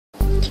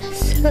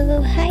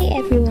So hi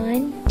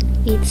everyone,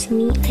 it's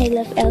me, I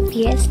love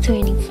LPS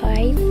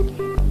 25,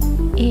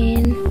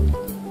 and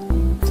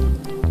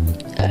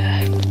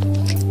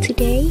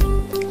today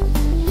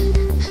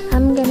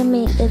I'm gonna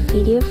make a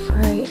video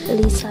for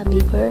Lisa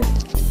Bieber.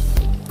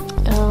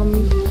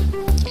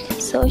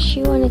 So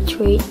she wanna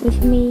trade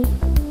with me,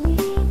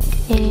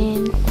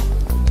 and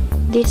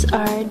these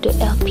are the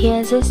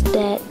LPSs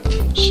that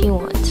she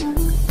wants.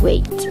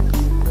 Wait.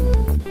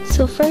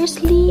 So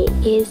firstly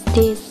is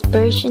this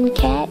Persian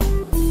cat.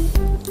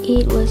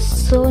 It was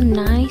so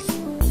nice.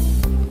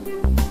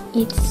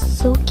 It's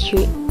so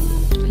cute.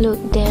 Look,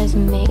 there's a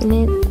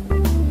magnet.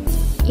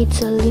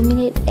 It's a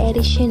limited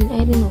edition.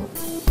 I don't know.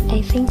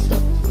 I think so.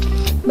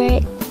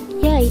 But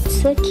yeah,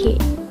 it's so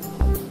cute.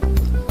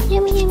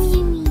 Yummy, yummy,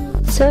 yummy.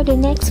 So the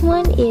next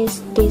one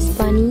is this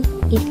bunny.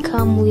 It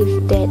comes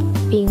with that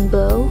pink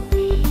bow.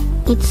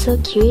 It's so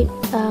cute.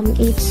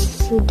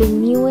 It's the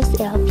newest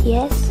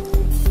LPS.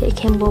 It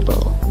can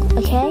bubble.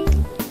 Okay?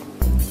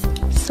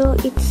 So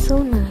it's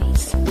so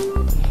nice.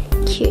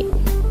 Cute.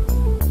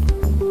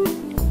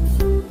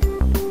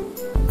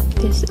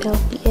 There's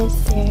LPS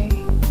there.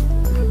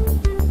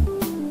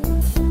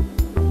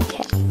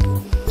 Okay.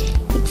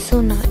 It's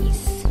so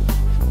nice.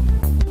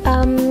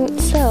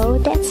 So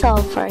that's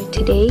all for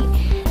today.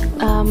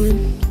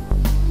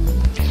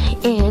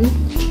 And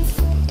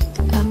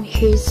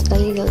here's a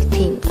little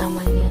thing I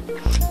wanna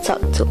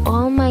talk to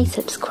all my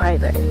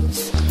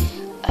subscribers.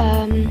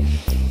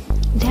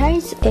 There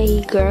is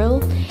a girl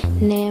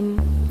named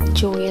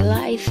Joella,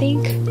 I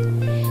think.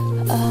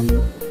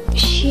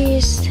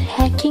 She's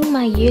hacking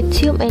my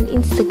YouTube and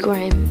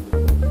Instagram.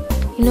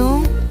 You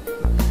know,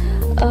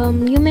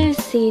 you may have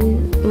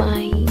seen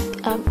my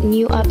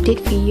new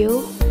update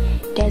video.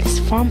 That's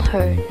from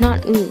her,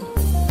 not me.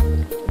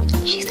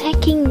 She's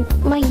hacking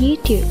my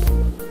YouTube.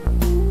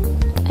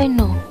 I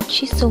know,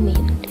 she's so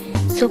mean.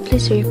 So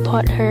please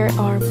report her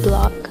or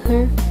block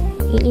her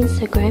in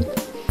Instagram.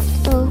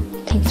 So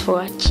thanks for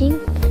watching.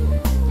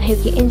 I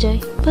hope you enjoy.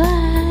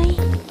 Bye.